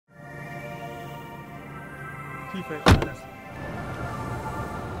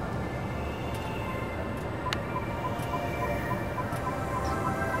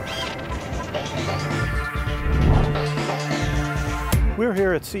We're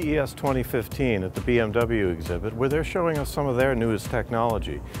here at CES 2015 at the BMW exhibit where they're showing us some of their newest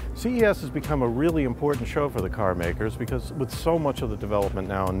technology. CES has become a really important show for the car makers because with so much of the development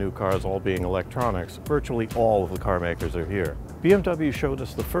now in new cars all being electronics, virtually all of the car makers are here. BMW showed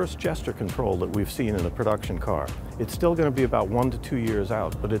us the first gesture control that we've seen in a production car. It's still going to be about 1 to 2 years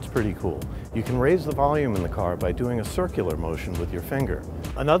out, but it's pretty cool. You can raise the volume in the car by doing a circular motion with your finger.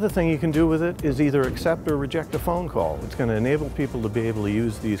 Another thing you can do with it is either accept or reject a phone call. It's going to enable people to be able to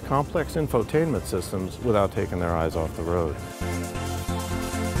use these complex infotainment systems without taking their eyes off the road.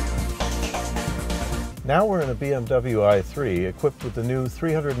 Now we're in a BMW i3 equipped with the new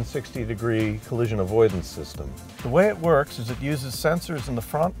 360-degree collision avoidance system. The way it works is it uses sensors in the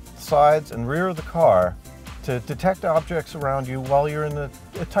front, sides, and rear of the car to detect objects around you while you're in a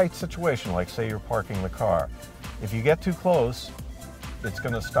tight situation, like say you're parking the car. If you get too close, it's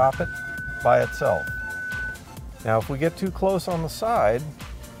going to stop it by itself. Now if we get too close on the side,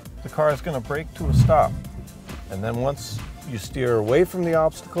 the car is going to brake to a stop. And then once you steer away from the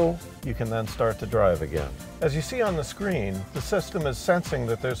obstacle, you can then start to drive again. As you see on the screen, the system is sensing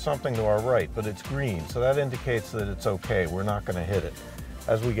that there's something to our right, but it's green, so that indicates that it's okay, we're not going to hit it.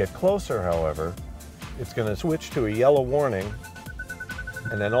 As we get closer, however, it's going to switch to a yellow warning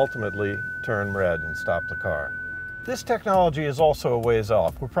and then ultimately turn red and stop the car. This technology is also a ways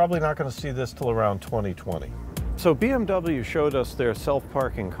off. We're probably not going to see this till around 2020. So BMW showed us their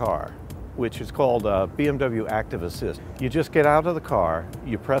self-parking car, which is called Bmw Active Assist. You just get out of the car,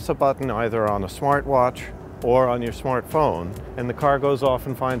 you press a button either on a smartwatch or on your smartphone, and the car goes off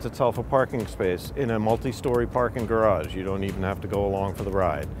and finds itself a parking space in a multi-story parking garage. You don't even have to go along for the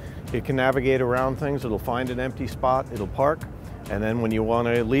ride. It can navigate around things, it'll find an empty spot, it'll park, and then when you want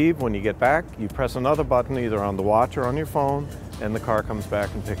to leave, when you get back, you press another button either on the watch or on your phone, and the car comes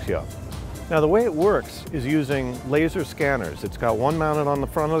back and picks you up. Now the way it works is using laser scanners. It's got one mounted on the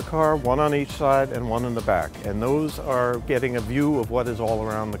front of the car, one on each side, and one in the back. And those are getting a view of what is all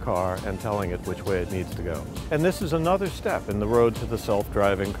around the car and telling it which way it needs to go. And this is another step in the road to the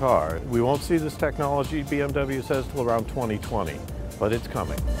self-driving car. We won't see this technology, BMW says, till around 2020, but it's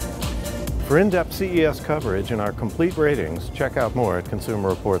coming. For in-depth CES coverage and our complete ratings, check out more at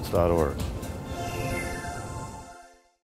consumerreports.org.